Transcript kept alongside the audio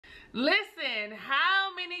Listen,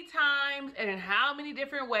 how many times and in how many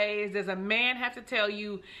different ways does a man have to tell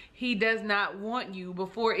you he does not want you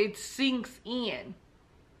before it sinks in?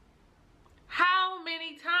 How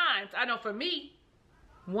many times? I know for me,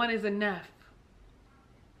 one is enough.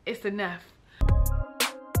 It's enough.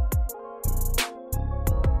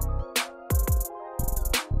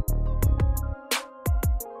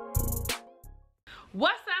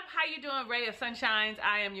 What's up? How you doing, Ray of Sunshines?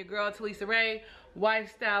 I am your girl, Talisa Ray,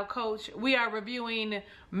 lifestyle coach. We are reviewing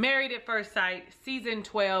Married at First Sight, season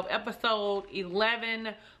 12, episode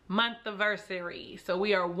 11, month anniversary. So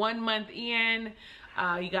we are 1 month in.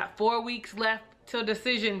 You got 4 weeks left till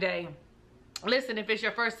decision day. Listen, if it's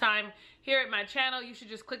your first time here at my channel, you should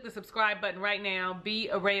just click the subscribe button right now. Be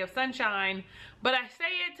a ray of sunshine. But I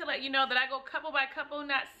say it to let you know that I go couple by couple,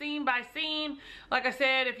 not scene by scene. Like I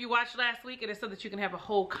said, if you watched last week, it is so that you can have a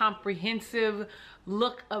whole comprehensive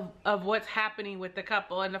look of what's happening with the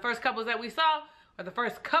couple. And the first couple that we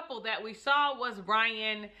saw was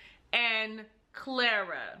Ryan and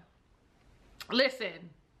Clara.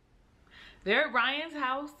 Listen, they're at Ryan's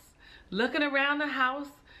house, looking around the house,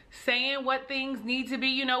 saying what things need to be,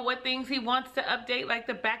 you know, what things he wants to update, like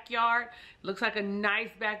the backyard. Looks like a nice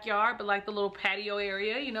backyard, but like the little patio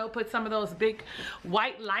area, you know, put some of those big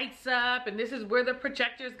white lights up, and this is where the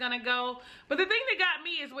projector's gonna go. But the thing that got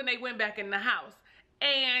me is when they went back in the house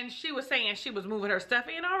and she was saying she was moving her stuff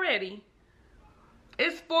in already.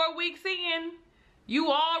 It's 4 weeks in.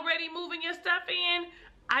 You already moving your stuff in?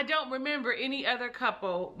 I don't remember any other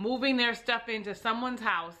couple moving their stuff into someone's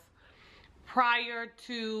house prior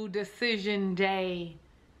to decision day.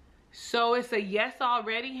 So it's a yes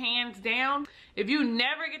already, hands down. If you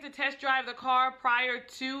never get to test drive the car prior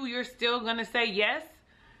to, you're still gonna say yes.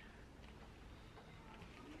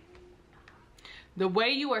 The way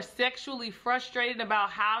you are sexually frustrated about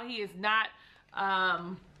how he is not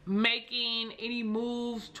making any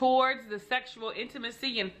moves towards the sexual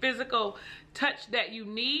intimacy and physical touch that you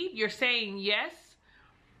need, you're saying yes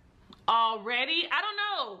already. I don't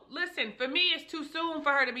know. Listen, for me, it's too soon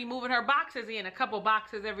for her to be moving her boxes in, a couple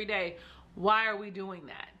boxes every day. Why are we doing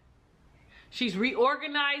that? She's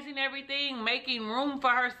reorganizing everything, making room for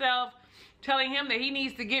herself, telling him that he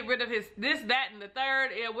needs to get rid of his this, that, and the third.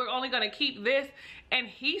 Yeah, we're only going to keep this. And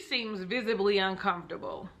he seems visibly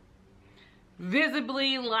uncomfortable.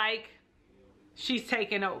 Visibly like she's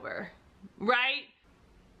taking over, right?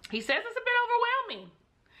 He says it's a bit overwhelming.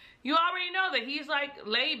 You already know that he's like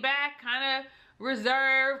laid back, kind of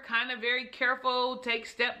reserved, kind of very careful, take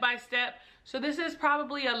step by step. So this is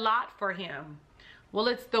probably a lot for him. Well,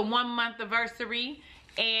 it's the 1 month anniversary,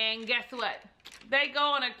 and guess what? They go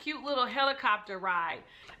on a cute little helicopter ride.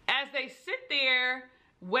 As they sit there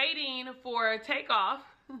waiting for takeoff,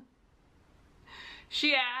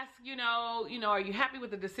 she asks, you know, are you happy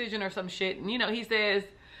with the decision or some shit? And you know, he says,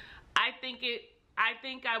 I think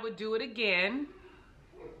I would do it again.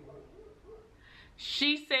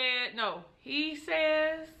 She said, no, he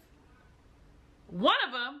says one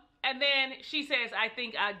of them, and then she says, I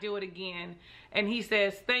think I'd do it again. And he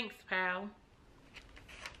says, thanks, pal.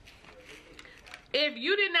 If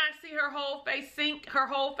you did not see her whole face sink, her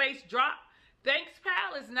whole face drop, thanks,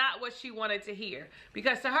 pal is not what she wanted to hear.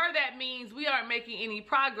 Because to her, that means we aren't making any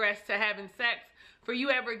progress to having sex, for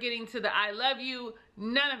you ever getting to the I love you,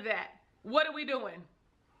 none of that. What are we doing?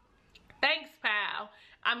 Thanks, pal.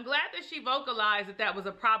 I'm glad that she vocalized that that was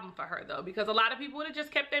a problem for her, though, because a lot of people would have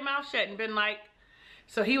just kept their mouth shut and been like,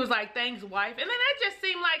 so he was like, thanks, wife. And then that just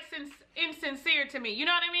seemed like insincere to me. You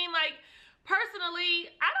know what I mean? Like, personally,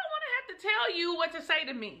 I don't want to have to tell you what to say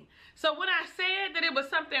to me. So when I said that it was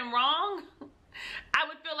something wrong, I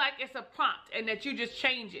would feel like it's a prompt and that you just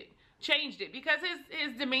changed it because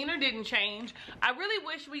his demeanor didn't change. I really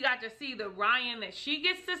wish we got to see the Ryan that she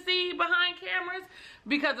gets to see behind cameras,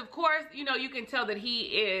 because of course, you know, you can tell that he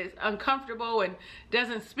is uncomfortable and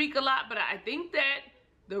doesn't speak a lot, but I think that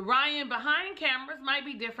the Ryan behind cameras might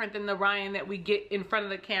be different than the Ryan that we get in front of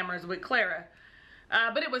the cameras with Clara.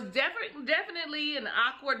 But it was definitely an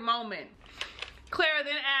awkward moment. Clara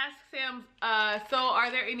then asks him, so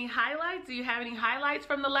are there any highlights? Do you have any highlights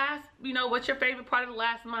from the last, you know, what's your favorite part of the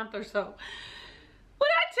last month or so? When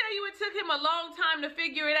I tell you it took him a long time to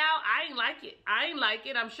figure it out, I ain't like it. I ain't like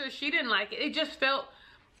it. I'm sure she didn't like it. It just felt,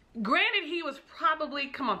 granted, he was probably,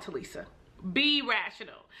 come on, Talisa, be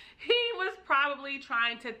rational. He was probably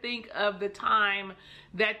trying to think of the time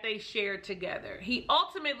that they shared together. He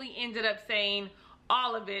ultimately ended up saying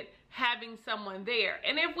all of it, having someone there.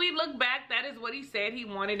 And if we look back, that is what he said he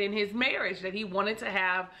wanted in his marriage, that he wanted to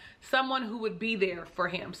have someone who would be there for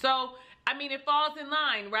him. So, I mean, it falls in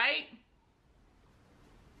line, right?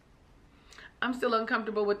 I'm still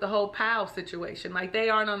uncomfortable with the whole pal situation. Like, they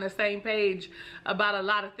aren't on the same page about a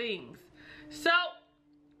lot of things. So,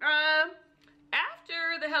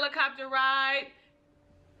 after the helicopter ride,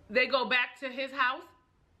 they go back to his house,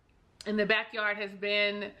 and the backyard has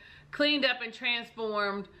been cleaned up and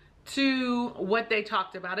transformed to what they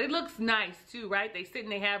talked about. It looks nice too, right? They sit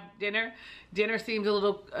and they have dinner. Dinner seems a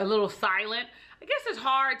little silent. I guess it's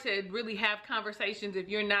hard to really have conversations if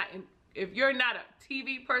you're not a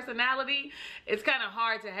TV personality. It's kind of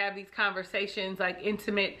hard to have these conversations, like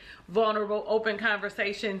intimate, vulnerable, open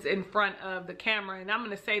conversations in front of the camera. And I'm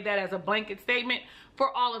going to say that as a blanket statement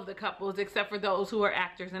for all of the couples, except for those who are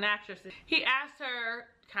actors and actresses. He asked her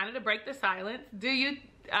kind of to break the silence.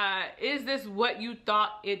 Is this what you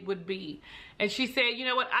thought it would be? And she said, you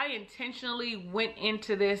know what? I intentionally went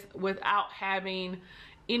into this without having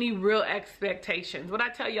any real expectations. What I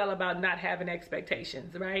tell y'all about not having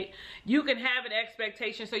expectations, right? You can have an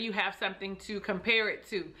expectation so you have something to compare it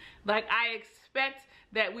to. Like, I expect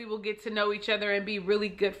that we will get to know each other and be really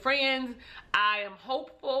good friends. I am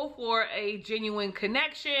hopeful for a genuine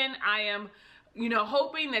connection. I am, you know,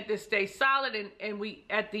 hoping that this stays solid, and we,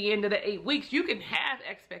 at the end of the 8 weeks, you can have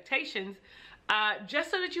expectations just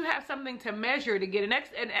so that you have something to measure to get an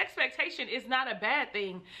expectation is not a bad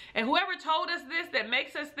thing. And whoever told us this, that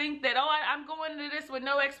makes us think that, oh, I'm going into this with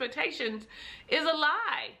no expectations, is a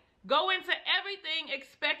lie. Go into everything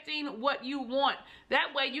expecting what you want.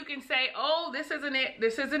 That way you can say, oh, this isn't it,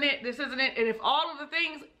 this isn't it, this isn't it. And if all of the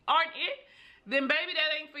things aren't it, then baby,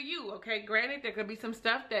 that ain't for you. Okay, granted, there could be some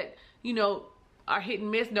stuff that, you know, are hit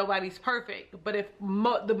and miss. Nobody's perfect. But if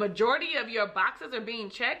the majority of your boxes are being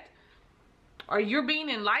checked, or you're being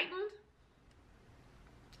enlightened,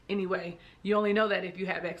 anyway, you only know that if you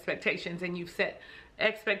have expectations and you've set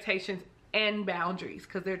expectations and boundaries,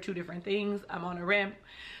 because they're two different things. I'm on a rant.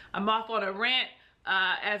 I'm off on a rant.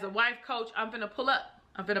 As a wife coach, I'm finna pull up.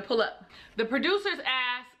 I'm finna pull up. The producers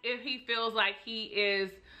asked if he feels like he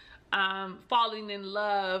is falling in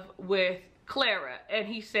love with Clara, and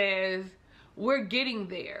he says, we're getting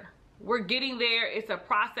there. We're getting there. It's a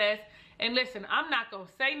process. And listen, I'm not going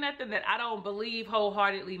to say nothing that I don't believe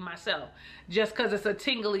wholeheartedly myself, just because it's a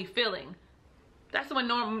tingly feeling. That's when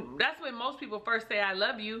most people first say I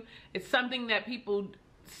love you. It's something that people,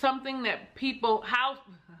 how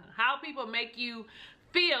people make you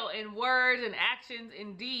feel in words and actions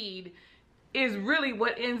and deed is really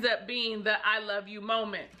what ends up being the I love you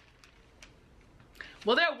moment.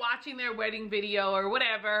 Well, they're watching their wedding video or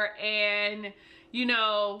whatever, and, you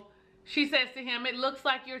know, she says to him, it looks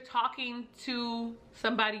like you're talking to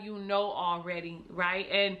somebody you know already, right?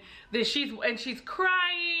 And then she's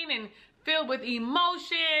crying and filled with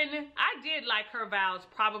emotion. I did like her vows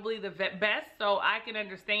probably the best, so I can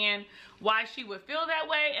understand why she would feel that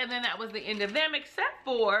way. And then that was the end of them, except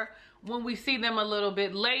for when we see them a little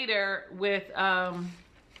bit later with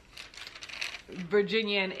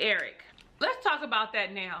Virginia and Eric. Let's talk about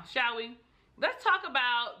that now, shall we? Let's talk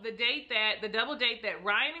about the double date that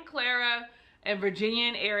Ryan and Clara and Virginia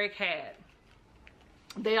and Eric had.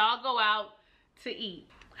 They all go out to eat.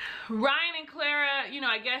 Ryan and Clara, you know,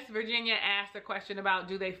 I guess Virginia asked a question about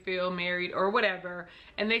do they feel married or whatever.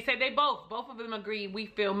 And they said they both of them agreed we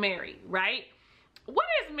feel married, right? What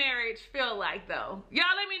does marriage feel like though? Y'all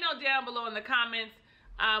let me know down below in the comments.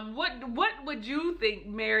 What would you think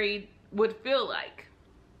married would feel like?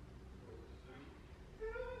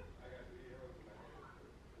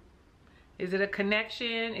 Is it a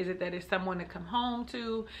connection? Is it that it's someone to come home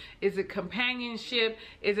to? Is it companionship?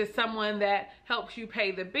 Is it someone that helps you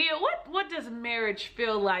pay the bill? What does marriage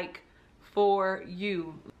feel like for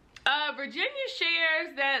you? Virginia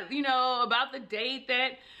shares that, you know, about the date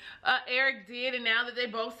that Eric did, and now that they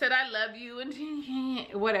both said I love you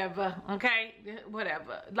and whatever, okay?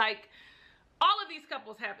 Whatever. Like, all of these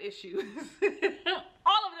couples have issues.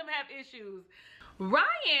 All of them have issues.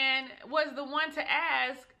 Ryan was the one to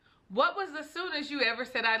ask, what was the soonest you ever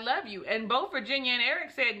said I love you? And both Virginia and Eric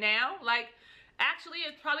said now. Like, actually,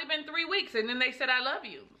 it's probably been 3 weeks, and then they said I love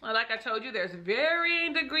you. Well, like I told you, there's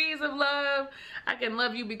varying degrees of love. I can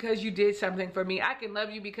love you because you did something for me. I can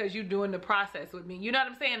love you because you're doing the process with me. You know what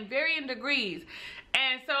I'm saying? Varying degrees.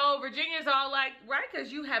 And so Virginia's all like, right,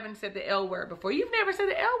 because you haven't said the L word before. You've never said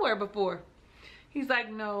the L word before. He's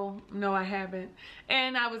like, no, I haven't.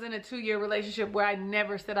 And I was in a 2-year relationship where I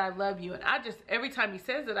never said I love you. And I just, every time he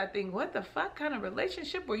says it, I think, what the fuck kind of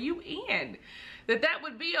relationship were you in? That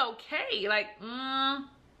would be okay. Like,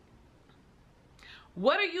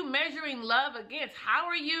 what are you measuring love against? How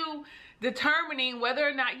are you determining whether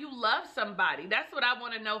or not you love somebody? That's what I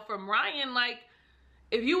want to know from Ryan. Like,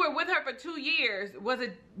 if you were with her for 2 years, what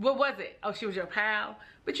was it? Oh, she was your pal.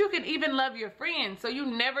 But you can even love your friends. So you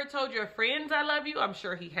never told your friends I love you? I'm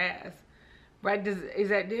sure he has. Right? Is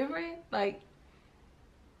that different? Like,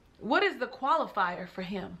 what is the qualifier for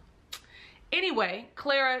him? Anyway,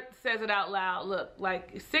 Clara says it out loud. Look,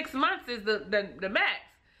 like 6 months is the max.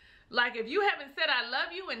 Like, if you haven't said I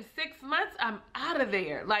love you in 6 months, I'm out of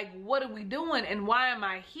there. Like, what are we doing and why am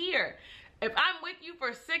I here? If I'm with you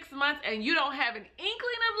for 6 months and you don't have an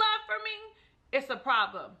inkling of love for me, it's a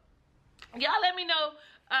problem. Y'all let me know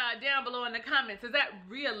down below in the comments. Is that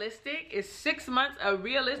realistic? Is 6 months a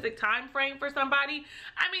realistic time frame for somebody?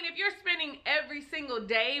 I mean, if you're spending every single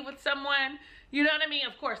day with someone, you know what I mean?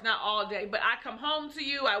 Of course, not all day, but I come home to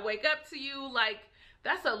you, I wake up to you, like,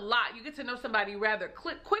 that's a lot. You get to know somebody rather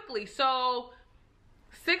quickly. So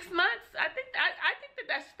 6 months, I think that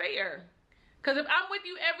that's fair. Because if I'm with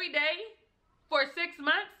you every day for 6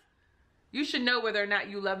 months, you should know whether or not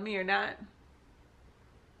you love me or not.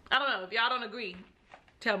 I don't know. If y'all don't agree,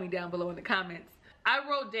 tell me down below in the comments. I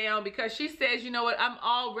wrote down because she says, you know what, I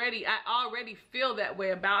already feel that way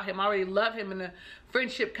about him. I already love him in a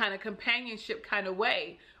friendship kind of companionship kind of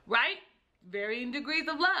way, right? Varying degrees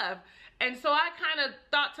of love. And so I kind of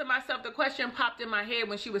thought to myself, the question popped in my head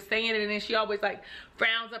when she was saying it, and then she always like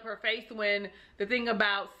frowns up her face when the thing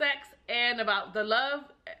about sex and about the love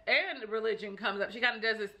and religion comes up. She kind of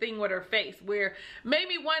does this thing with her face where made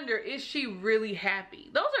me wonder, is she really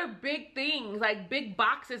happy? Those are big things, like big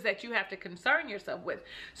boxes that you have to concern yourself with.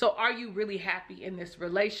 So are you really happy in this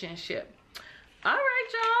relationship? All right,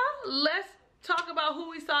 y'all, let's talk about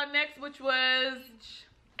who we saw next, which was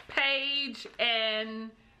Paige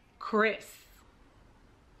and Chris.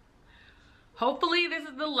 Hopefully this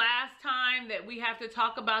is the last time that we have to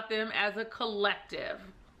talk about them as a collective,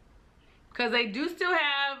 because they do still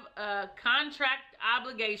have a contract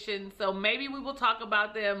obligation, so maybe we will talk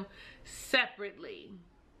about them separately.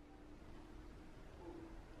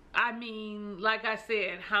 I mean, like I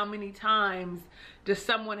said, how many times does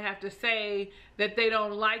someone have to say that they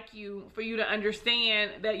don't like you for you to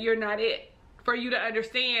understand that you're not it? For you to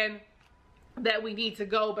understand that we need to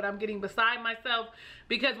go, but I'm getting beside myself.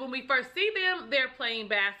 Because when we first see them, they're playing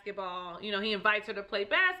basketball. You know, he invites her to play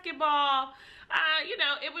basketball. You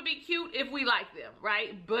know, it would be cute if we like them,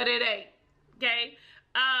 right? But it ain't, okay?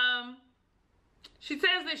 She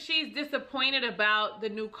says that she's disappointed about the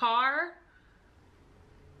new car,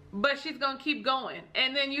 but she's gonna keep going.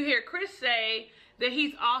 And then you hear Chris say that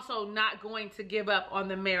he's also not going to give up on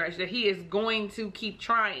the marriage, that he is going to keep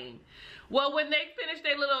trying. Well, when they finished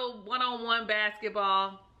their little one-on-one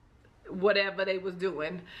basketball, whatever they was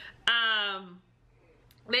doing,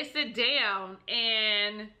 they sit down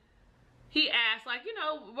and he asked, like, you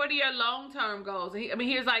know, what are your long-term goals? And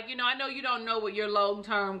he was like, you know, I know you don't know what your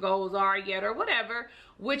long-term goals are yet or whatever,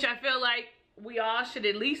 which I feel like we all should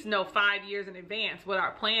at least know 5 years in advance what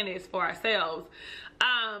our plan is for ourselves.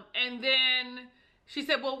 And then she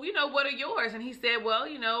said, well, you know, what are yours? And he said, well,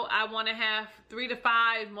 you know, I want to have 3 to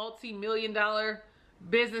 5 multi-million-dollar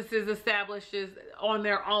businesses established on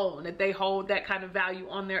their own, that they hold that kind of value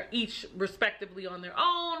on their, each respectively on their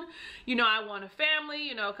own. You know, I want a family,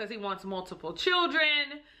 you know, because he wants multiple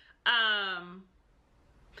children.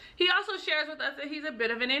 He also shares with us that he's a bit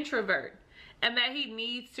of an introvert and that he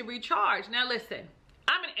needs to recharge. Now, listen,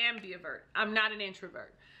 I'm an ambivert. I'm not an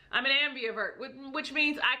introvert. I'm an ambivert, which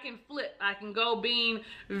means I can flip. I can go being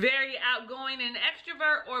very outgoing and an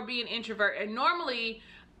extrovert or be an introvert. And normally,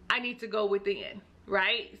 I need to go within,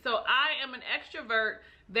 right? So I am an extrovert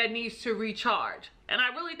that needs to recharge. And I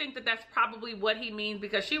really think that that's probably what he means,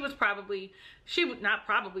 because she was shocked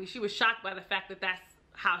by the fact that that's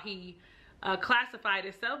how he classified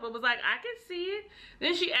himself, but was like, I can see it.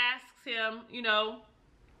 Then she asks him, you know,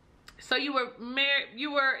 so you were married,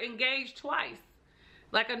 you were engaged twice.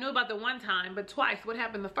 Like, I knew about the one time, but twice. What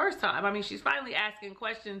happened the first time? I mean, she's finally asking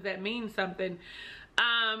questions that mean something.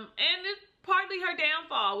 And it's partly her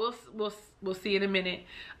downfall. We'll see in a minute.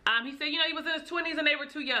 He said, you know, he was in his 20s and they were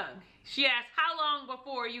too young. She asked, how long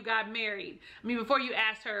before you got married? I mean, before you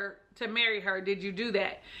asked her to marry her, did you do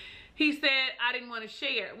that? He said, I didn't want to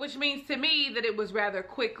share, which means to me that it was rather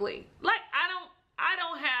quickly. Like, I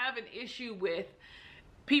don't have an issue with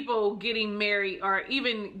people getting married or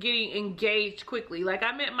even getting engaged quickly. Like,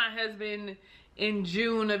 I met my husband in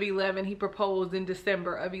June of 11. He proposed in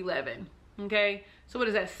December of 11. Okay, so what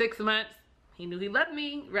is that, 6 months? He knew he loved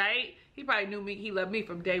me, right? He probably knew he loved me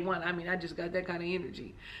from day one. I mean, I just got that kind of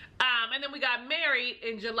energy. And then we got married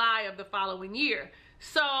in July of the following year.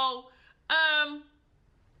 So I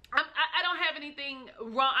don't have anything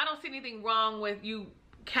wrong. I don't see anything wrong with you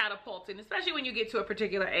catapulting, especially when you get to a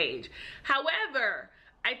particular age. However,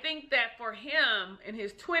 I think that for him in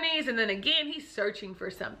his 20s, and then again, he's searching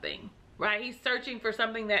for something, right? He's searching for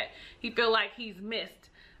something that he feel like he's missed.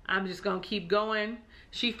 I'm just gonna keep going.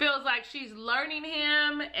 She feels like she's learning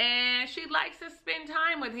him and she likes to spend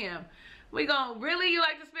time with him. We gonna, really, you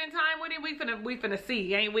like to spend time with him? We finna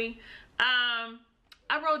see, ain't we?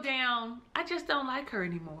 I wrote down, I just don't like her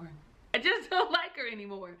anymore. I just don't like her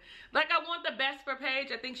anymore. Like, I want the best for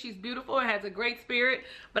Paige. I think she's beautiful and has a great spirit,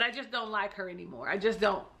 but I just don't like her anymore. I just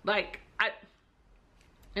don't like,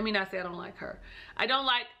 let me not say I don't like her. I don't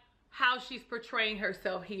like how she's portraying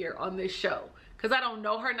herself here on this show. Because I don't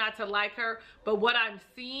know her not to like her, but what I'm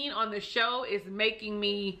seeing on the show is making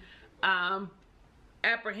me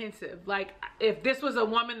apprehensive. Like, if this was a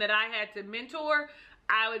woman that I had to mentor,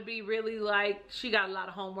 I would be really like, she got a lot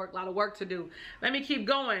of homework, a lot of work to do. Let me keep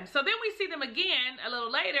going. So then we see them again a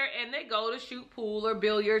little later, and they go to shoot pool or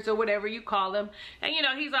billiards or whatever you call them. And you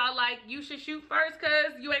know, he's all like, you should shoot first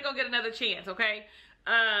because you ain't gonna get another chance, okay?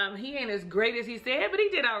 He ain't as great as he said, but he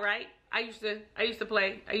did all right. I used to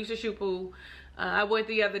play. I used to shoot pool. I went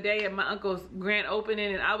the other day at my uncle's grand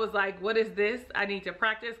opening, and I was like, what is this? I need to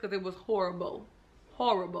practice because it was horrible.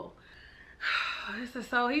 Horrible. This is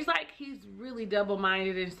so, he's like, he's really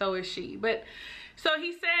double-minded, and so is she. But so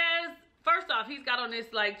he says, first off, he's got on this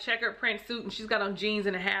like checkered print suit and she's got on jeans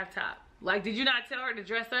and a half top. Like, did you not tell her to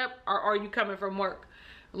dress up, or are you coming from work?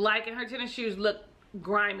 Like, and her tennis shoes look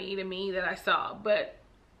grimy to me that I saw, but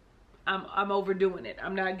I'm overdoing it.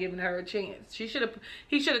 I'm not giving her a chance. He should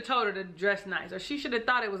have told her to dress nice, or she should have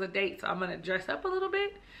thought it was a date, so I'm gonna dress up a little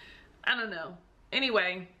bit. I don't know.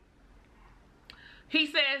 Anyway, he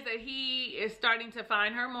says that he is starting to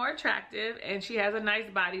find her more attractive, and she has a nice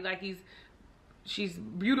body. Like, she's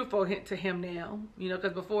beautiful to him now, you know,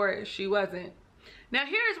 because before she wasn't. Now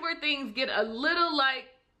here's where things get a little like,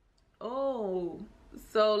 oh,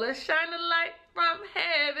 so let's shine the light from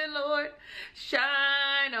heaven, Lord,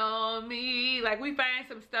 shine on me. Like, we find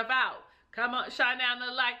some stuff out. Come on, shine down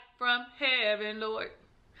the light from heaven, Lord,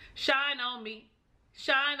 shine on me,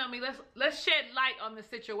 shine on me. Let's shed light on the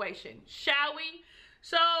situation, shall we?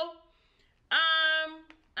 So,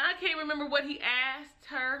 I can't remember what he asked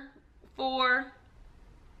her for.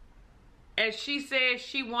 And she said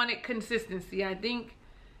she wanted consistency. I think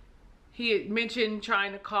he had mentioned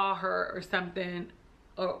trying to call her or something,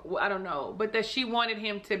 or I don't know, but that she wanted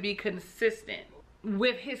him to be consistent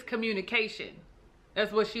with his communication.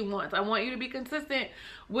 That's what she wants. I want you to be consistent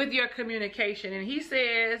with your communication. And he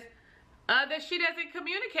says that she doesn't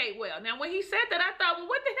communicate well. Now, when he said that, I thought, well,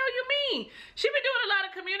 what the hell you mean? She been doing a lot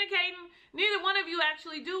of communicating. Neither one of you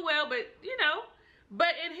actually do well, but you know,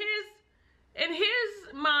 but in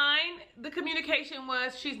his mind, the communication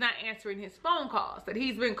was she's not answering his phone calls, that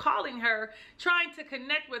he's been calling her, trying to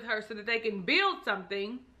connect with her so that they can build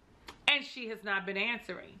something, and she has not been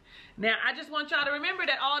answering. Now, I just want y'all to remember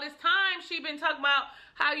that all this time she been talking about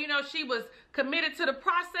how, you know, she was committed to the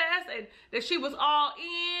process and that she was all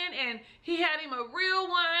in, and he had him a real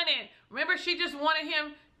one. And remember, she just wanted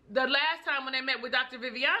him, the last time when they met with Dr.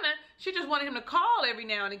 Viviana, she just wanted him to call every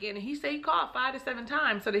now and again. And he said he called 5 to 7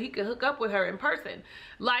 times so that he could hook up with her in person.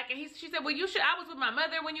 Like, and she said, well, I was with my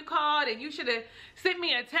mother when you called, and you should have sent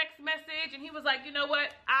me a text message. And he was like, you know what?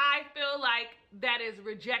 I feel like that is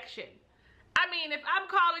rejection. I mean, if I'm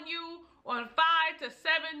calling you on 5 to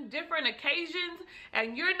 7 different occasions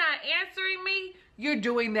and you're not answering me, you're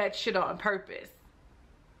doing that shit on purpose.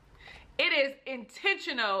 It is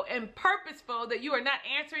intentional and purposeful that you are not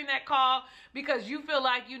answering that call because you feel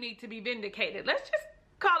like you need to be vindicated. Let's just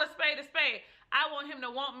call a spade a spade. I want him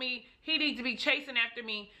to want me. He needs to be chasing after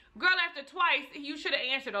me. Girl, after twice, you should have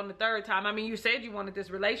answered on the 3rd time. I mean, you said you wanted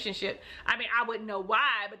this relationship. I mean, I wouldn't know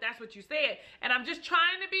why, but that's what you said. And I'm just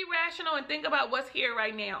trying to be rational and think about what's here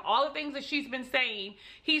right now. All the things that she's been saying,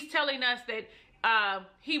 he's telling us that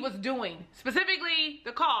he was doing, specifically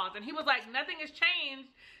the calls. And he was like, nothing has changed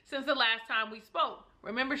since the last time we spoke.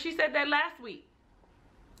 Remember, she said that last week.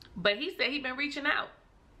 But he said he'd been reaching out.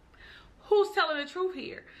 Who's telling the truth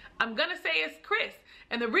here? I'm going to say it's Chris.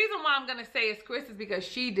 And the reason why I'm going to say it's Chris is because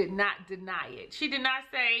she did not deny it. She did not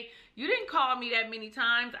say, you didn't call me that many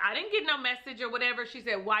times. I didn't get no message or whatever. She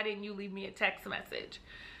said, why didn't you leave me a text message?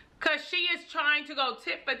 Because she is trying to go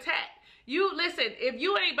tit for tat. You, listen, if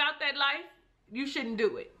you ain't about that life, you shouldn't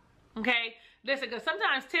do it. Okay? Listen, because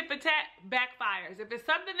sometimes tit for tat backfires. If it's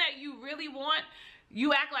something that you really want,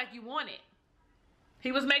 you act like you want it.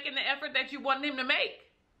 He was making the effort that you wanted him to make.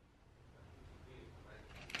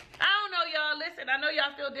 I don't know, y'all. Listen, I know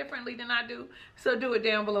y'all feel differently than I do, so do it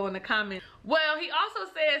down below in the comments. Well, he also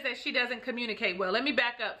says that she doesn't communicate well. Let me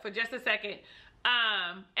back up for just a second.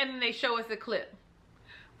 And then they show us a clip.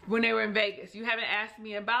 when they were in Vegas. You haven't asked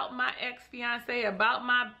me about my ex-fiance, about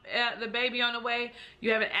my the baby on the way.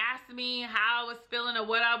 You haven't asked me how I was feeling or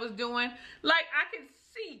what I was doing. Like, I can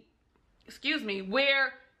see, excuse me,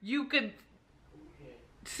 where you could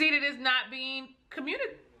see that it's not being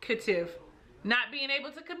communicative, not being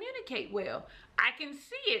able to communicate well. I can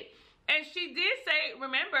see it. And she did say,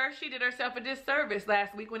 remember, she did herself a disservice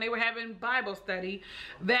last week when they were having Bible study,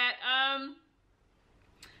 that,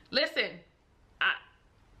 listen,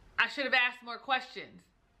 I should have asked more questions.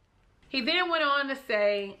 He then went on to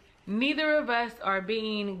say, neither of us are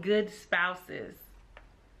being good spouses,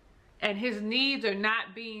 and his needs are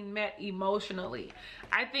not being met emotionally.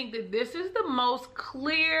 I think that this is the most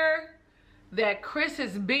clear that Chris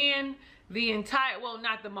has been the entire, well,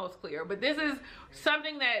 not the most clear, but this is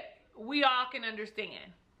something that we all can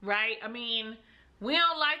understand, right? I mean, we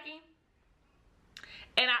don't like him.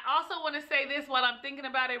 And I also want to say this while I'm thinking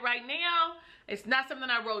about it right now. It's not something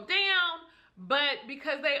I wrote down, but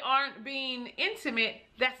because they aren't being intimate,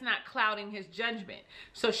 that's not clouding his judgment.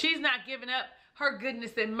 So she's not giving up her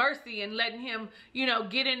goodness and mercy and letting him, you know,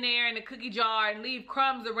 get in there in the cookie jar and leave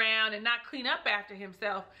crumbs around and not clean up after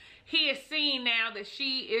himself. He is seeing now that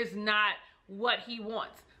she is not what he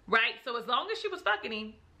wants, right? So as long as she was fucking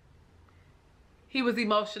him, he was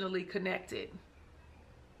emotionally connected.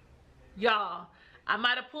 Y'all, I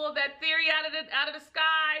might have pulled that theory out of the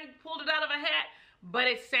sky, pulled it out of a hat, but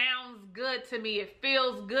it sounds good to me. It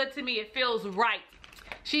feels good to me. It feels right.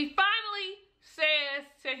 She finally says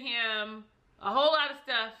to him a whole lot of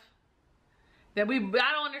stuff that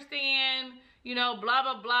I don't understand, you know, blah,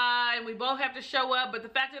 blah, blah, and we both have to show up, but the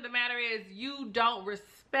fact of the matter is you don't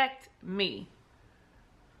respect me.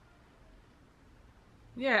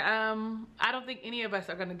 Yeah, I don't think any of us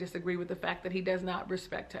are going to disagree with the fact that he does not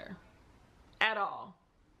respect her at all.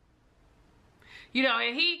 You know,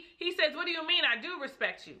 and he says, what do you mean I do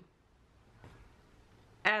respect you?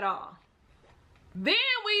 At all. Then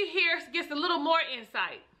gets a little more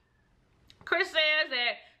insight. Chris says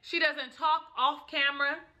that she doesn't talk off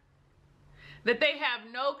camera, that they have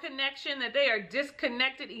no connection, that they are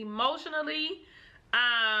disconnected emotionally,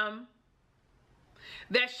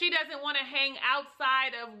 that she doesn't want to hang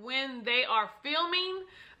outside of when they are filming.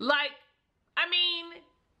 Like, I mean,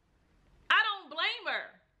 I don't blame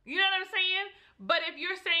her. You know what I'm saying? But if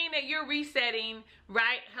you're saying that you're resetting,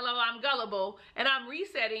 right? Hello, I'm gullible, and I'm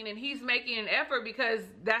resetting, and he's making an effort because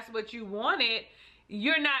that's what you wanted.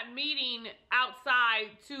 You're not meeting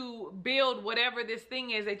outside to build whatever this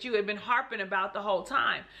thing is that you had been harping about the whole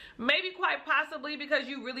time. Maybe quite possibly because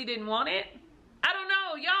you really didn't want it. I don't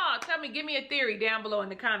know, y'all. Tell me, give me a theory down below in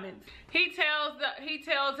the comments. He tells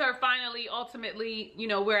her finally, ultimately, you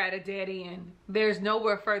know, we're at a dead end. There's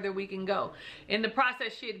nowhere further we can go. In the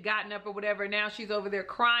process, she had gotten up or whatever. Now she's over there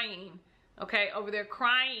crying. Okay, over there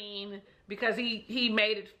crying because he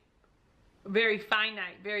made it very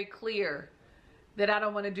finite, very clear that I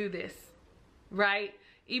don't want to do this, right?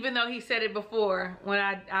 Even though he said it before when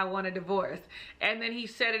I want a divorce. And then he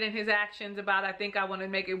said it in his actions about, I think I want to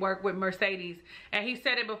make it work with Mercedes. And he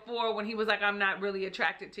said it before when he was like, I'm not really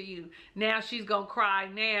attracted to you. Now she's going to cry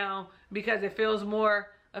now because it feels more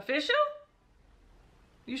official.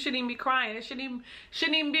 You shouldn't even be crying. It shouldn't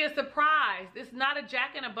even be a surprise. It's not a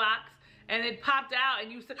Jack in a Box. And it popped out and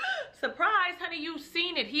you said, surprise, honey, you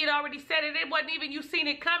seen it. He had already said it. It wasn't even you seen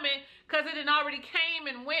it coming because it had already came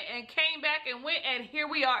and went and came back and went. And here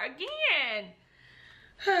we are again.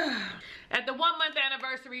 At the 1 month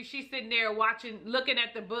anniversary, she's sitting there watching, looking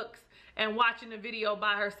at the books and watching the video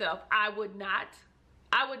by herself. I would not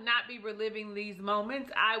be reliving these moments.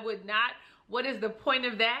 I would not. What is the point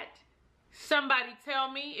of that? Somebody tell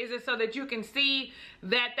me. Is it so that you can see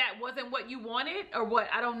that that wasn't what you wanted or what?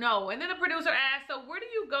 I don't know. And then the producer asked, so where do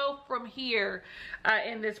you go from here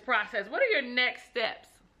in this process? What are your next steps?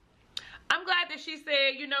 I'm glad that she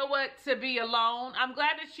said, you know what, to be alone. I'm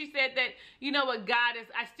glad that she said that, you know what, God is,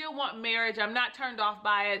 I still want marriage. I'm not turned off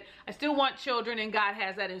by it. I still want children and God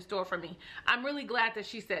has that in store for me. I'm really glad that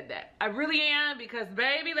she said that. I really am because,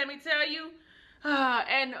 baby, let me tell you,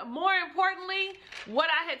 and more importantly, what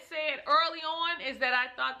I had said early on is that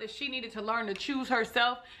I thought that she needed to learn to choose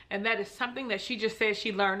herself, and that is something that she just said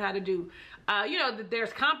she learned how to do. You know, that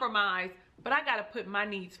there's compromise, but I got to put my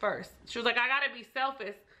needs first. She was like, I got to be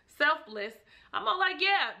selfless. I'm all like,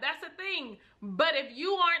 yeah, that's the thing. But if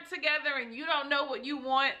you aren't together and you don't know what you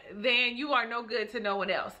want, then you are no good to no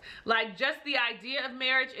one else. Like, just the idea of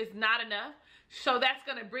marriage is not enough. So that's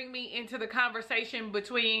going to bring me into the conversation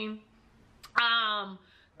between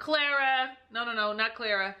Clara, no, not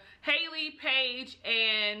Clara, Haley, Paige,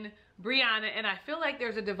 and Brianna. And I feel like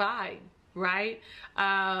there's a divide, right?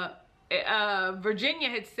 Virginia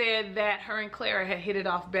had said that her and Clara had hit it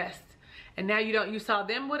off best. And now you saw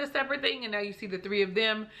them with a separate thing, and now you see the three of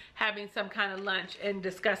them having some kind of lunch and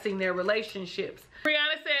discussing their relationships.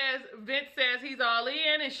 Brianna says, Vince says he's all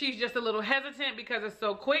in, and she's just a little hesitant because it's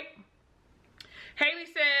so quick. Haley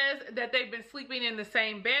says that they've been sleeping in the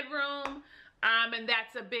same bedroom, and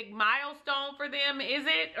that's a big milestone for them. Is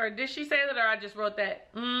it? Or did she say that, or I just wrote that?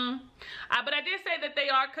 But I did say that they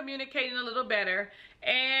are communicating a little better.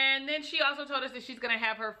 And then she also told us that she's going to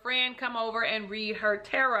have her friend come over and read her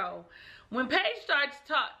tarot. When Paige starts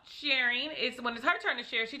sharing, when it's her turn to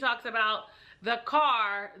share, she talks about the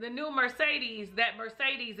car, the new Mercedes that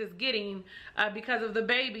Mercedes is getting because of the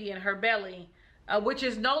baby in her belly, which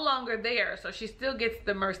is no longer there. So she still gets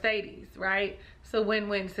the right? So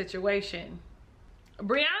win-win situation.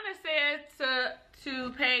 Brianna said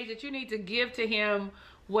to Paige that you need to give to him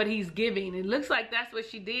what he's giving. It looks like that's what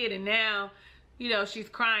she did, and now, you know, she's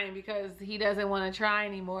crying because he doesn't want to try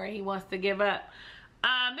anymore. He wants to give up.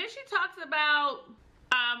 Then she talks about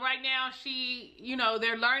right now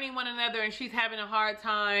they're learning one another, and she's having a hard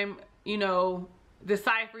time,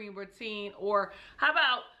 deciphering routine, or how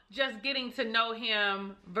about just getting to know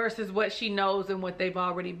him versus what she knows and what they've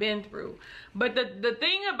already been through. But the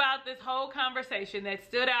thing about this whole conversation that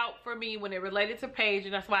stood out for me when it related to Paige,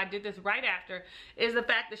 and that's why I did this right after, is the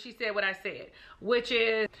fact that she said what I said, which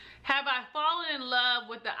is, have I fallen in love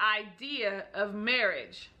with the idea of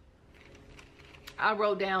marriage? I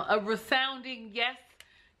wrote down a resounding yes.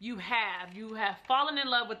 You have fallen in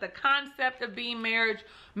love with the concept of being married,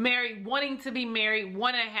 wanting to be married,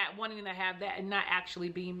 wanting to have that, and not actually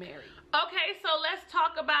being married. Okay, so let's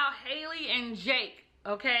talk about Haley and Jake.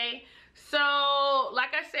 Okay, so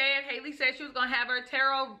like I said, Haley said she was gonna have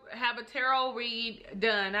a tarot read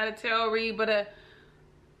done, not a tarot read, but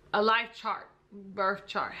a life chart, birth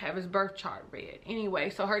chart, have his birth chart read. Anyway,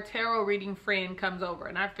 so her tarot reading friend comes over,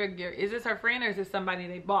 and I figure, is this her friend or is this somebody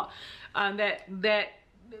they bought that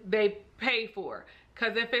they pay for?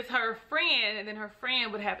 Because if it's her friend, then her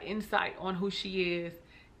friend would have insight on who she is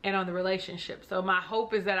and on the relationship. So my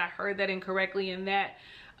hope is that I heard that incorrectly, and that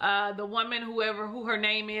the woman, who her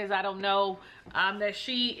name is, I don't know, that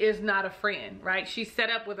she is not a friend, right? She's set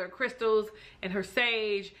up with her crystals and her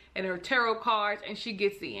sage and her tarot cards, and she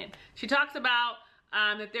gets in. She talks about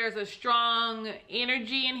that there's a strong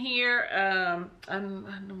energy in here. I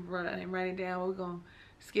didn't write it down. We're going to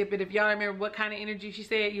skip it. If y'all remember what kind of energy she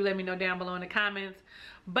said, you let me know down below in the comments.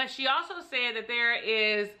 But she also said that there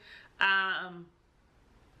is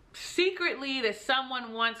secretly that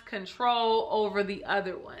someone wants control over the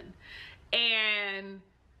other one. And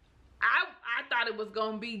I thought it was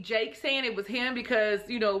gonna be Jake saying it was him because,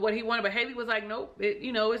 what he wanted, but Haley was like, nope,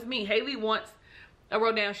 it's me. Haley wants, I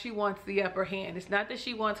wrote down, she wants the upper hand. It's not that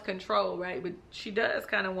she wants control, right? But she does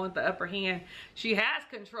kind of want the upper hand. She has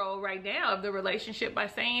control right now of the relationship by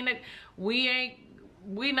saying that we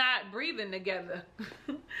not breathing together.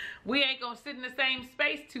 We ain't gonna sit in the same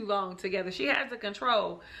space too long together. She has the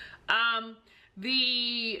control.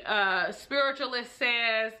 The spiritualist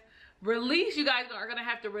says, release, you guys are gonna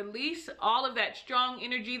have to release all of that strong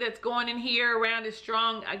energy that's going in here around this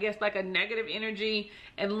strong, I guess, like a negative energy,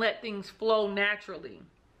 and let things flow naturally.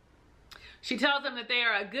 She tells them that they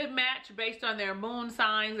are a good match based on their moon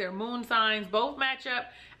signs. Their moon signs both match up,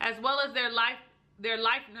 as well as their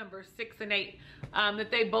life numbers 6 and 8, that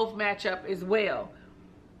they both match up as well,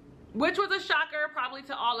 which was a shocker probably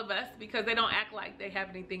to all of us because they don't act like they have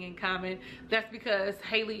anything in common. That's because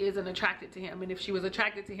Haley isn't attracted to him, and if she was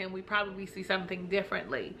attracted to him, we probably see something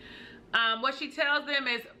differently. What she tells them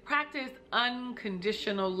is practice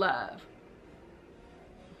unconditional love.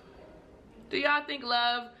 Do y'all think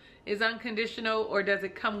love is unconditional, or does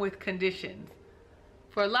it come with conditions?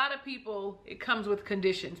 For a lot of people, it comes with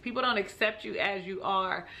conditions. People don't accept you as you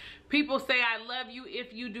are. People say, I love you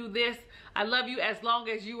if you do this. I love you as long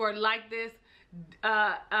as you are like this,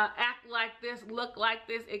 act like this, look like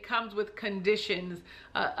this. It comes with conditions.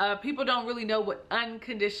 People don't really know what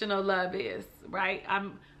unconditional love is, right?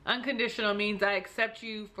 Unconditional means I accept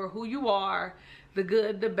you for who you are, the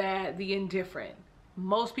good, the bad, the indifferent.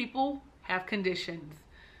 Most people have conditions.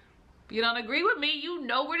 If you don't agree with me, you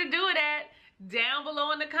know where to do it at. Down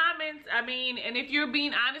below in the comments. I mean, and if you're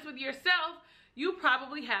being honest with yourself, you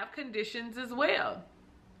probably have conditions as well.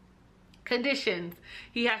 Conditions.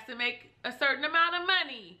 He has to make a certain amount of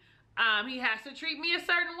money. He has to treat me a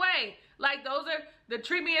certain way. Like those are, the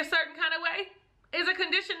treat me a certain kind of way is a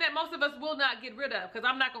condition that most of us will not get rid of, because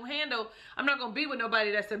I'm not going to be with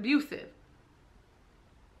nobody that's abusive.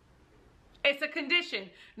 It's a condition.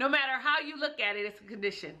 No matter how you look at it, it's a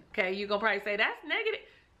condition. Okay, you're going to probably say, that's negative.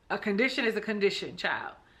 A condition is a condition,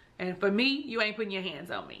 child. And for me, you ain't putting your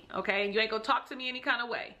hands on me, okay? And you ain't gonna talk to me any kind of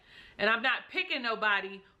way. And I'm not picking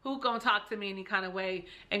nobody who gonna talk to me any kind of way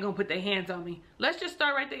and gonna put their hands on me. Let's just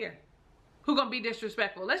start right there. Who gonna be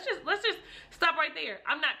disrespectful? Let's just stop right there.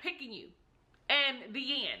 I'm not picking you. And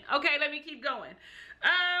the end. Okay, let me keep going.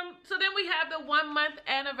 So then we have the 1 month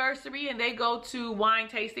anniversary, and they go to wine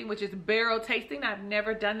tasting, which is barrel tasting. I've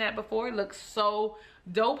never done that before. It looks so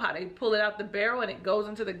dope how they pull it out the barrel and it goes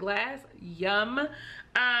into the glass. Yum.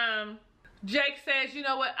 Jake says, you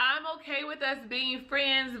know what, I'm okay with us being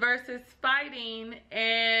friends versus fighting,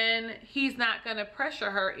 and he's not gonna pressure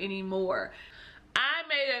her anymore. I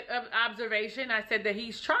made an observation. I said that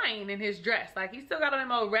he's trying in his dress. Like, he still got on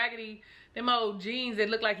them old raggedy, them old jeans that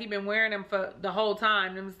look like he been wearing them for the whole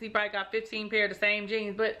time. He probably got 15 pair of the same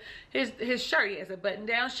jeans, but his shirt, he has a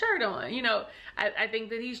button-down shirt on. You know, I think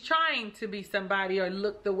that he's trying to be somebody or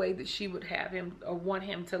look the way that she would have him or want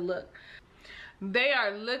him to look. They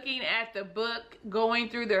are looking at the book, going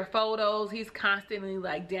through their photos. He's constantly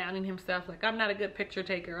like downing himself, like, I'm not a good picture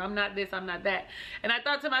taker, I'm not this, I'm not that. And I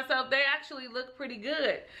thought to myself, they actually look pretty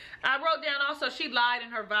good. I wrote down also, she lied in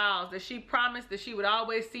her vows, that she promised that she would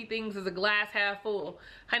always see things as a glass half full.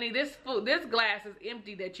 Honey, this glass is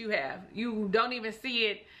empty that you have. You don't even see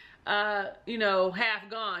it, you know, half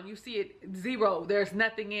gone. You see it zero. There's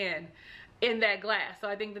nothing in that glass. So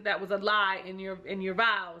I think that that was a lie in your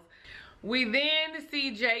vows. We then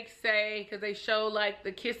see Jake say, because they show like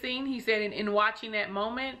the kissing, he said in watching that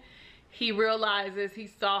moment, he realizes he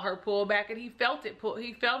saw her pull back, and he felt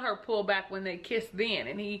her pull back when they kissed then.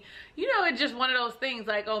 And he, you know, it's just one of those things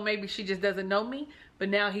like, oh, maybe she just doesn't know me. But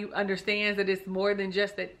now he understands that it's more than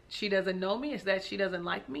just that she doesn't know me, it's that she doesn't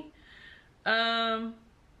like me. She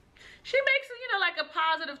makes, you know, like a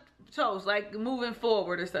positive toast, like moving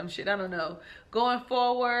forward or some shit. I don't know. Going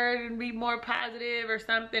forward and be more positive or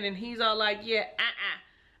something. And he's all like, yeah,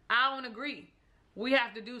 I don't agree. We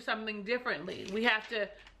have to do something differently. We have to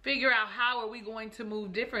figure out how are we going to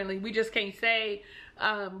move differently. We just can't say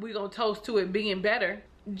we're going to toast to it being better.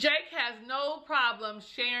 Jake has no problem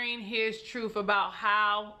sharing his truth about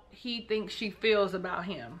how he thinks she feels about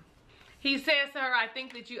him. He says to her,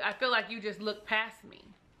 I feel like you just look past me.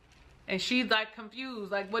 And she's like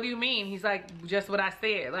confused, like, what do you mean? He's like, just what I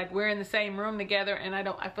said. Like, we're in the same room together and I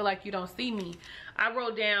feel like you don't see me. I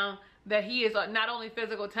wrote down that he is not only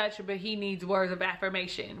physical touch, but he needs words of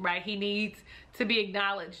affirmation, right? He needs to be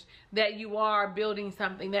acknowledged that you are building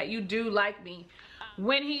something, that you do like me.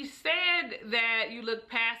 When he said that you look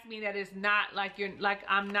past me, that it's not like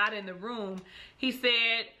I'm not in the room, he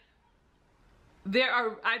said,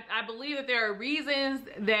 I believe that there are reasons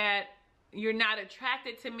that you're not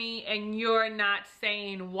attracted to me, and you're not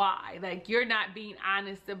saying why. Like, you're not being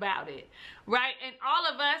honest about it, right? And all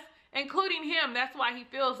of us, including him, that's why he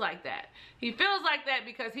feels like that. He feels like that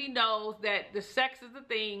because he knows that the sex is the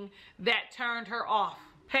thing that turned her off.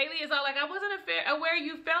 Haley is all like, I wasn't aware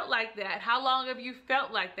you felt like that. How long have you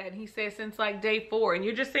felt like that? And he said, since like day 4. And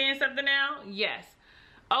you're just saying something now? Yes.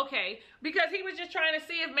 Okay, because he was just trying to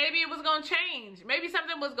see if maybe it was going to change. Maybe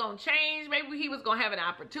something was going to change. Maybe he was going to have an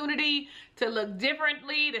opportunity to look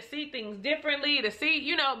differently, to see things differently, to see,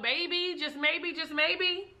 you know, maybe, just maybe, just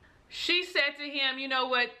maybe. She said to him, you know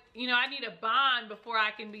what, you know, I need a bond before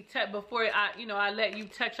I can be before I let you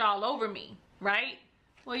touch all over me, right?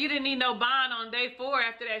 Well, you didn't need no bond on day 4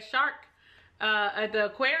 after that shark at the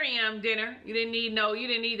aquarium dinner. You didn't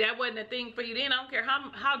need that wasn't a thing for you then. I don't care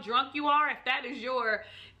how drunk you are. If that is your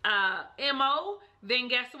MO, then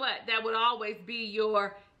guess what? That would always be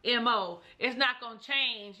your MO. It's not gonna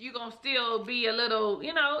change. You're gonna still be a little,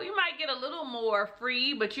 you know, you might get a little more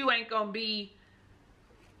free, but you ain't gonna be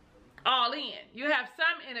all in. You have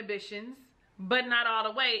some inhibitions, but not all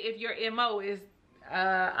the way. If your MO is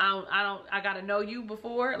I gotta know you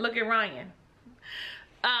before. Look at Ryan.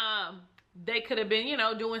 They could have been, you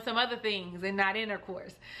know, doing some other things and not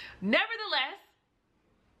intercourse. Nevertheless,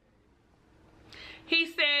 he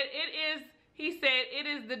said it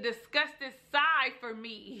is the disgusted sigh for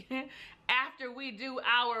me after we do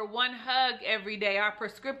our one hug every day, our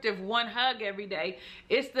prescriptive one hug every day.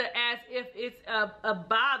 It's as if it's a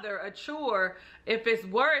bother, a chore, if it's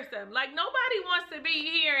worrisome. Like, nobody wants to be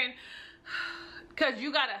here and because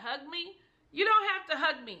you gotta hug me. You don't have to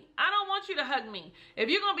hug me. I don't want you to hug me. If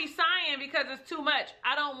you're gonna be sighing because it's too much,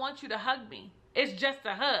 I don't want you to hug me. It's just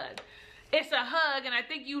a hug. It's a hug, and I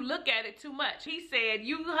think you look at it too much. He said,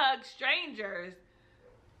 you hug strangers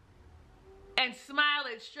and smile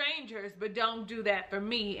at strangers, but don't do that for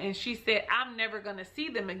me. And she said, I'm never gonna see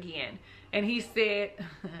them again. And he said,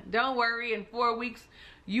 don't worry, in 4 weeks,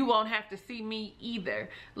 you won't have to see me either.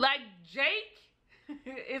 Like, Jake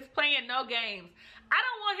is playing no games. I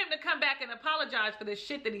don't want him to come back and apologize for the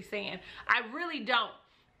shit that he's saying. I really don't.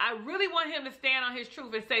 I really want him to stand on his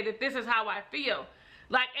truth and say that this is how I feel.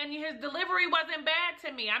 Like, and his delivery wasn't bad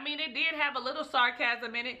to me. I mean, it did have a little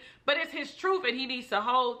sarcasm in it, but it's his truth and he needs to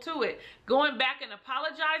hold to it. Going back and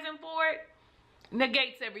apologizing for it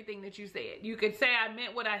negates everything that you said. You could say I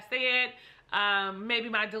meant what I said. Maybe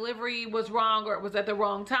my delivery was wrong or it was at the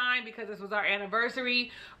wrong time because this was our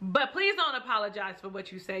anniversary. But please don't apologize for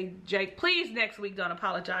what you say, Jake. Please next week don't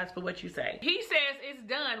apologize for what you say. He says it's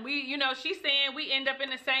done. You know, she's saying we end up in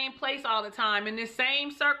the same place all the time, in this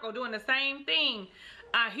same circle, doing the same thing.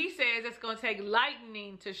 He says it's going to take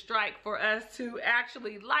lightning to strike for us to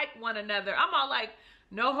actually like one another. I'm all like,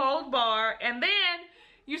 no hold bar. And then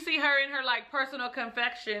you see her in her like personal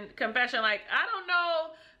confession like, I don't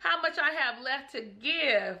know how much I have left to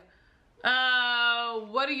give.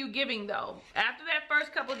 What are you giving though? After that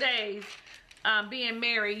first couple days being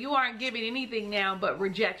married, you aren't giving anything now but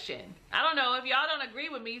rejection. I don't know. If y'all don't agree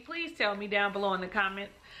with me, please tell me down below in the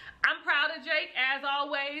comments. I'm proud of Jake as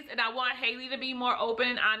always, and I want Haley to be more open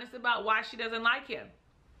and honest about why she doesn't like him.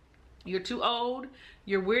 You're too old.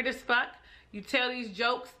 You're weird as fuck. You tell these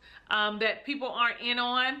jokes that people aren't in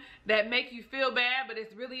on that make you feel bad, but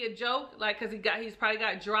it's really a joke, like, because he's probably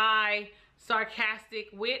got dry, sarcastic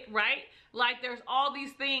wit, right? Like, there's all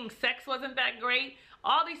these things. Sex wasn't that great.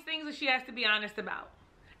 All these things that she has to be honest about.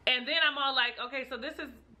 And then I'm all like, okay, so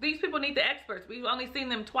these people need the experts. We've only seen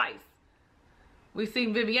them twice. We've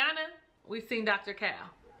seen Viviana, we've seen Dr. Cal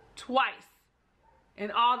twice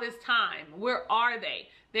in all this time. Where are they?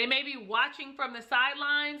 They may be watching from the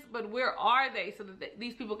sidelines, but where are they so that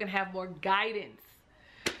these people can have more guidance?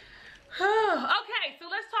 Okay, so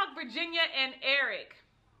let's talk Virginia and Eric.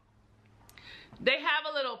 They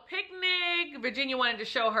have a little picnic. Virginia wanted to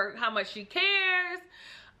show her how much she cares.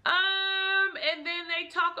 And then they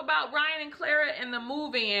talk about Ryan and Clara and the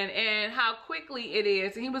move-in and how quickly it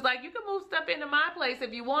is. And he was like, you can move stuff into my place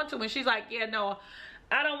if you want to. And she's like, yeah, no,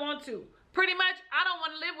 I don't want to. Pretty much, I don't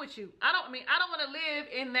want to live with you. I don't want to live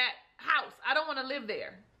in that house. I don't want to live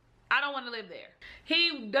there. I don't want to live there.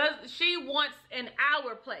 She wants an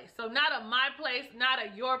our place. So not a my place, not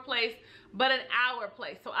a your place, but an our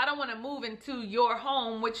place. So I don't want to move into your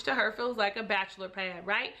home, which to her feels like a bachelor pad,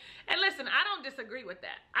 right? And listen, I don't disagree with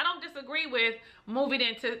that. I don't disagree with moving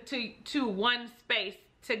into to one space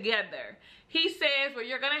together. He says, well,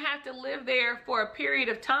 you're going to have to live there for a period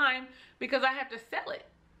of time because I have to sell it.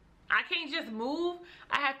 I can't just move.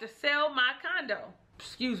 I have to sell my condo.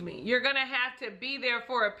 Excuse me. You're going to have to be there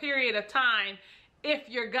for a period of time if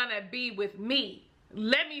you're going to be with me.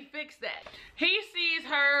 Let me fix that. He sees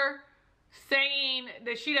her saying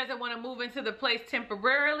that she doesn't want to move into the place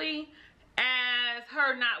temporarily as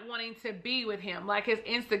her not wanting to be with him, like his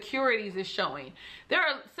insecurities is showing. There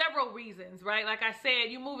are several reasons, right? Like I said,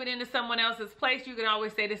 you moving into someone else's place, you can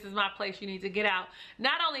always say, this is my place, you need to get out.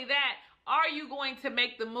 Not only that, are you going to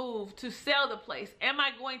make the move to sell the place? Am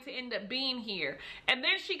I going to end up being here? And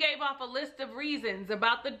then she gave off a list of reasons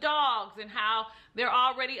about the dogs and how they're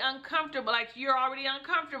already uncomfortable. Like, you're already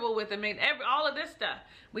uncomfortable with them and all of this stuff.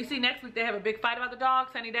 We see next week they have a big fight about the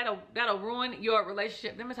dogs. Honey, that'll ruin your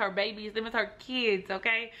relationship. Them is her babies. Them is her kids,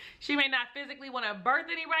 okay? She may not physically want to birth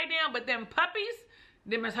any right now, but them puppies,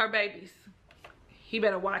 them is her babies. He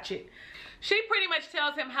better watch it. She pretty much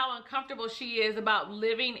tells him how uncomfortable she is about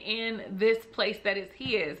living in this place that is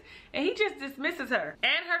his. And he just dismisses her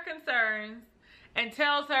and her concerns and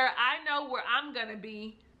tells her, I know where I'm going to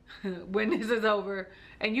be when this is over.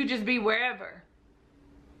 And you just be wherever.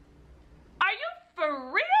 Are you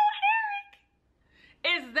for real,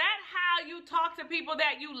 Eric? Is that how you talk to people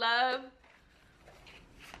that you love?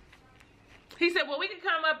 He said, well, we could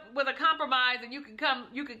come up with a compromise and you could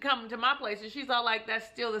come to my place. And she's all like, that's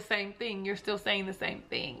still the same thing. You're still saying the same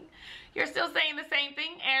thing. You're still saying the same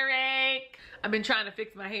thing, Eric. I've been trying to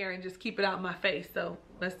fix my hair and just keep it out of my face. So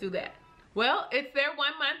let's do that. Well, it's their 1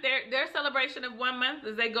 month, their celebration of 1 month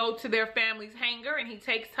as they go to their family's hangar and he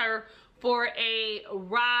takes her for a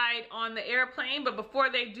ride on the airplane. But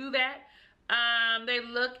before they do that, they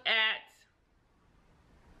look at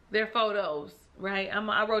their photos, right?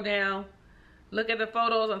 I wrote down, look at the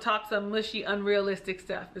photos and talk some mushy, unrealistic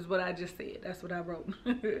stuff is what I just said. That's what I wrote.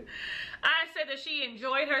 I said that she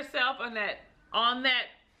enjoyed herself on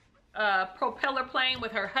that propeller plane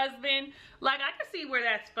with her husband. Like, I can see where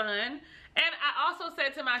that's fun. And I also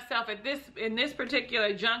said to myself in this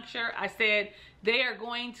particular juncture, I said they are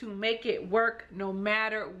going to make it work no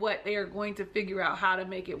matter what. They are going to figure out how to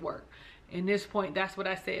make it work. In this point, that's what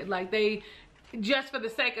I said. Like, they, just for the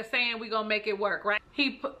sake of saying we're going to make it work, right?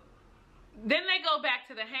 then they go back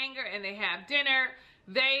to the hangar and they have dinner.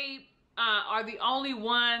 They are the only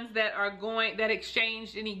ones that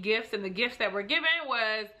exchanged any gifts, and the gifts that were given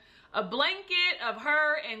was a blanket of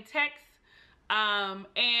her and Tex,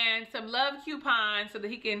 and some love coupons so that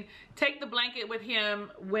he can take the blanket with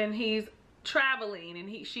him when he's traveling,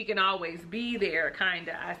 and she can always be there,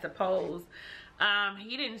 kinda, I suppose.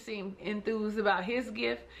 He didn't seem enthused about his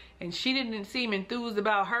gift, and she didn't seem enthused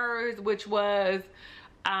about hers, which was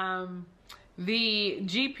the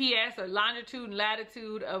GPS or longitude and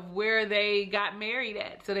latitude of where they got married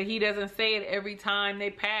at, so that he doesn't say it every time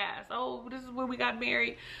they pass. Oh, this is where we got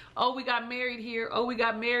married. Oh, we got married here. Oh, we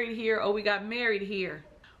got married here. Oh, we got married here.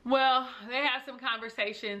 Well, they have some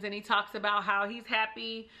conversations, and he talks about how he's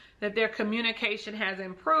happy that their communication has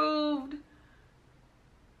improved.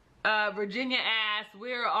 Virginia asked,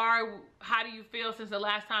 how do you feel since the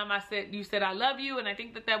last time you said I love you? And I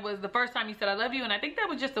think that was the first time you said I love you, and I think that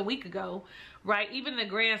was just a week ago, right? Even in the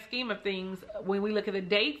grand scheme of things, when we look at the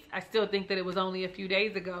dates, I still think that it was only a few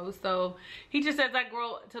days ago. So he just says, I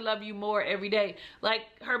grow to love you more every day. Like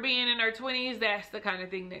her being in her 20s, that's the kind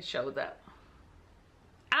of thing that shows up.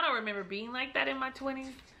 I don't remember being like that in my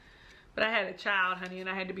 20s, but I had a child, honey, and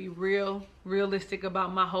I had to be realistic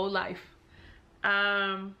about my whole life.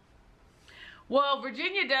 Well,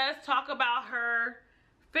 Virginia does talk about her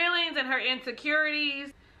feelings and her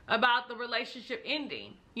insecurities about the relationship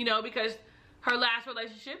ending, you know, because her last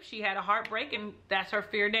relationship, she had a heartbreak, and that's her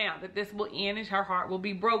fear now, that this will end and her heart will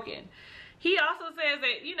be broken. He also says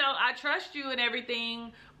that, you know, I trust you and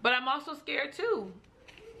everything, but I'm also scared too.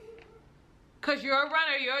 Because you're a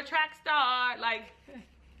runner, you're a track star, like...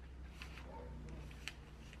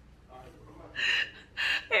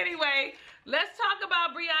 Anyway, let's talk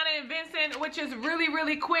about Brianna and Vincent, which is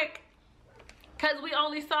really quick, because we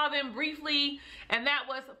only saw them briefly, and that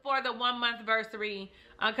was for the 1 month anniversary,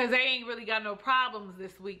 because they ain't really got no problems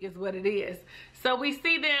this week is what it is. So we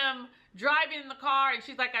see them driving in the car, and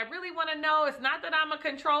she's like, I really want to know. It's not that I'm a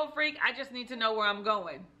control freak. I just need to know where I'm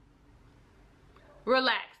going.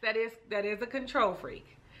 Relax. That is a control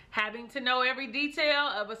freak. Having to know every detail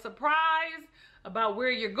of a surprise about where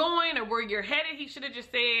you're going or where you're headed. He should have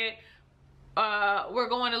just said, we're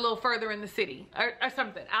going a little further in the city or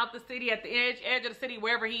something, out the city, at the edge of the city,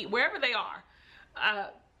 wherever they are,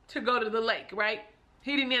 to go to the lake, right?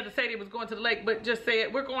 He didn't have to say he was going to the lake, but just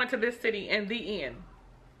said, we're going to this city and the end.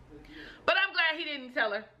 But I'm glad he didn't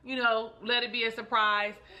tell her, you know, let it be a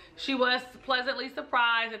surprise. She was pleasantly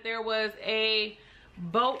surprised that there was a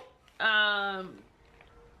boat, that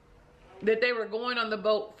they were going on the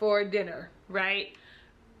boat for dinner, right?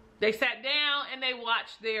 They sat down and they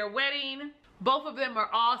watched their wedding. Both of them are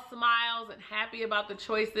all smiles and happy about the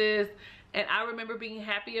choices. And I remember being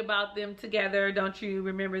happy about them together. Don't you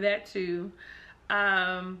remember that too?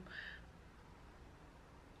 I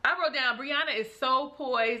wrote down, Brianna is so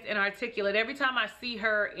poised and articulate. Every time I see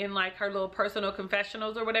her in like her little personal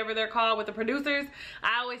confessionals or whatever they're called with the producers,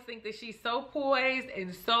 I always think that she's so poised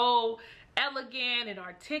and so elegant and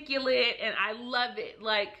articulate, and I love it.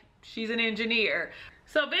 Like, she's an engineer.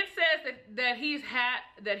 So Vince says that he's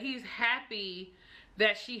happy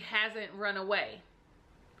that she hasn't run away.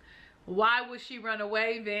 Why would she run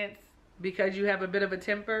away, Vince? Because you have a bit of a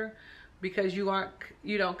temper? Because you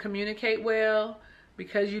don't communicate well?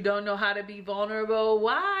 Because you don't know how to be vulnerable?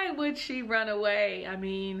 Why would she run away? I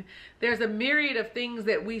mean, there's a myriad of things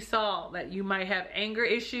that we saw, that you might have anger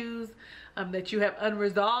issues, that you have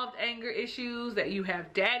unresolved anger issues, that you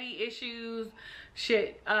have daddy issues,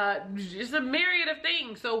 shit, just a myriad of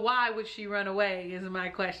things. So why would she run away is my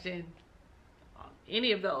question.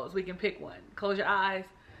 Any of those, we can pick one. Close your eyes,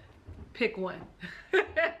 pick one.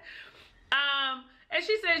 And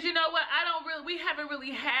she says, you know what, we haven't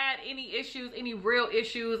really had any issues, any real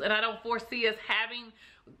issues, and I don't foresee us having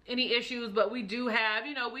any issues, but we do have,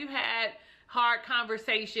 you know, we've had hard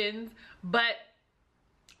conversations, but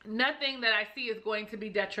nothing that I see is going to be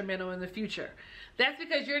detrimental in the future. That's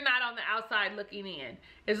because you're not on the outside looking in.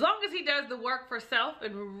 As long as he does the work for self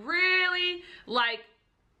and really like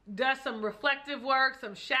does some reflective work,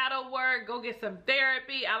 some shadow work, go get some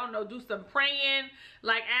therapy, I don't know, do some praying,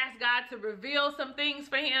 like ask God to reveal some things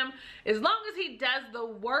for him. As long as he does the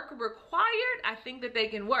work required, I think that they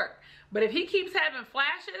can work. But if he keeps having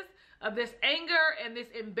flashes of this anger and this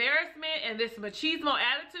embarrassment and this machismo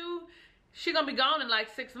attitude, she gonna be gone in like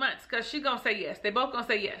 6 months, because she gonna say yes. They both gonna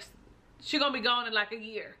say yes. She gonna be gone in like a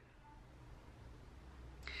year.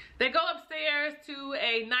 They go upstairs to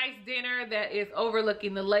a nice dinner that is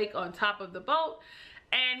overlooking the lake on top of the boat.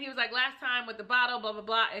 And he was like, last time with the bottle, blah, blah,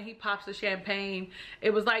 blah. And he pops the champagne. It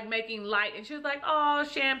was like making light. And she was like, oh,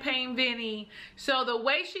 champagne Vinny. So the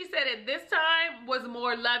way she said it this time was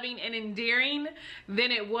more loving and endearing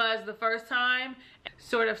than it was the first time.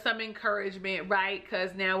 Sort of some encouragement, right?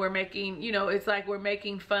 Because now we're making, you know, it's like we're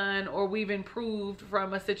making fun, or we've improved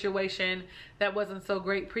from a situation that wasn't so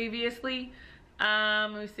great previously.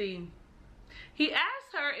 Let me see. He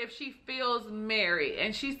asked her if she feels married.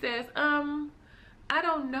 And she says, I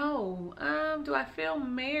don't know. Do I feel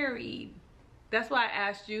married? That's why I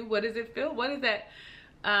asked you, what does it feel? What is that?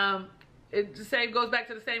 It goes back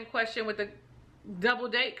to the same question with the double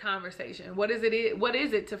date conversation. What is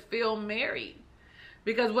it to feel married?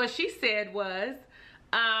 Because what she said was,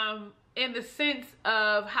 in the sense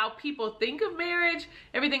of how people think of marriage,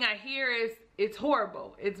 everything I hear is it's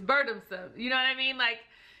horrible, it's burdensome. You know what I mean? Like,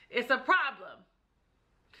 it's a problem.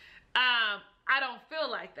 I don't feel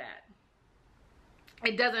like that.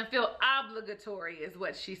 It doesn't feel obligatory is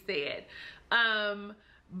what she said.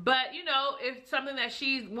 But, you know, it's something that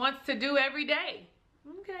she wants to do every day.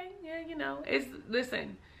 Okay, yeah, you know,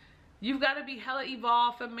 listen, you've got to be hella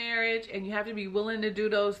evolved for marriage, and you have to be willing to do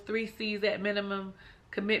those 3 C's at minimum: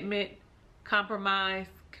 commitment, compromise,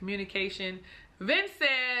 communication. Vince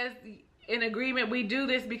says, in agreement, we do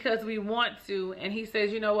this because we want to. And he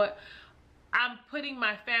says, you know what? I'm putting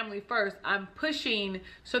my family first. I'm pushing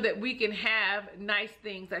so that we can have nice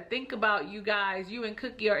things. I think about you guys. You and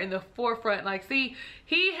Cookie are in the forefront. Like, see,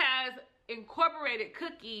 he has incorporated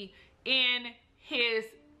Cookie in his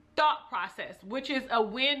thought process, which is a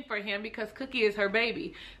win for him because Cookie is her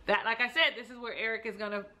baby. That, like I said, this is where Eric is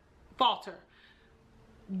going to falter.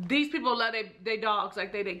 These people love their dogs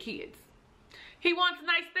like they their kids. He wants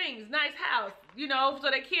nice things, nice house, you know, so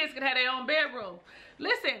their kids can have their own bedroom.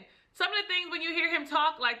 Listen, some of the things when you hear him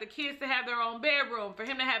talk, like the kids to have their own bedroom, for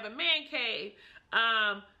him to have a man cave,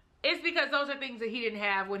 it's because those are things that he didn't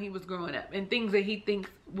have when he was growing up, and things that he thinks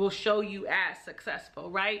will show you as successful,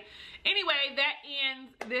 right? Anyway, that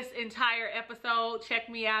ends this entire episode. Check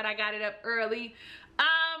me out. I got it up early.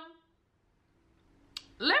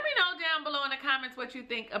 Let me know down below in the comments what you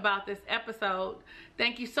think about this episode.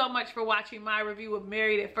 Thank you so much for watching my review of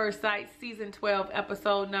Married at First Sight, Season 12,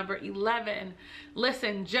 Episode number 11.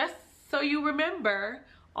 Listen, just so you remember,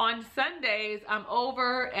 on Sundays, I'm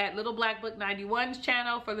over at Little Black Book 91's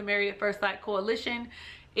channel for the Married at First Sight Coalition.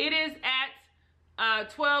 It is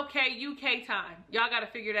at 12K UK time. Y'all got to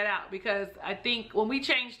figure that out, because I think when we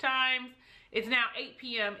change times, it's now 8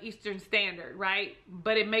 p.m. Eastern Standard, right?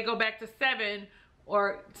 But it may go back to 7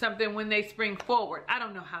 or something when they spring forward. I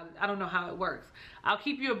don't know how it works. I'll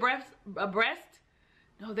keep you abreast.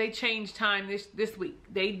 No, they change time this week.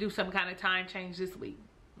 They do some kind of time change this week.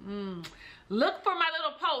 Look for my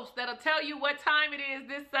little post that'll tell you what time it is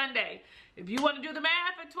this Sunday. If you want to do the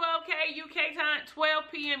math at 12K UK time, 12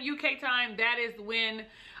 p.m. UK time, that is when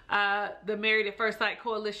the Married at First Sight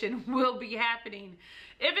Coalition will be happening.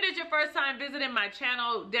 If it is your first time visiting my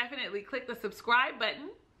channel, definitely click the subscribe button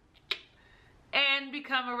and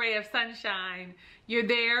become a ray of sunshine. You're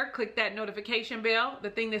there, click that notification bell, the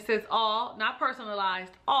thing that says all, not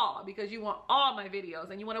personalized, all, because you want all my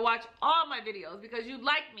videos, and you want to watch all my videos because you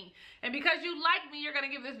like me. And because you like me, you're going to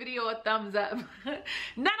give this video a thumbs up. Not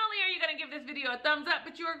only are you going to give this video a thumbs up,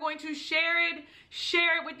 but you are going to share it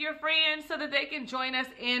with your friends so that they can join us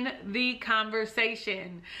in the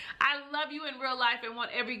conversation. I love you in real life and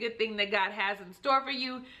want every good thing that God has in store for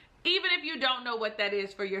you, even if you don't know what that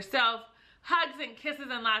is for yourself. Hugs and kisses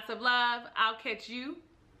and lots of love. I'll catch you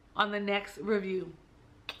on the next review.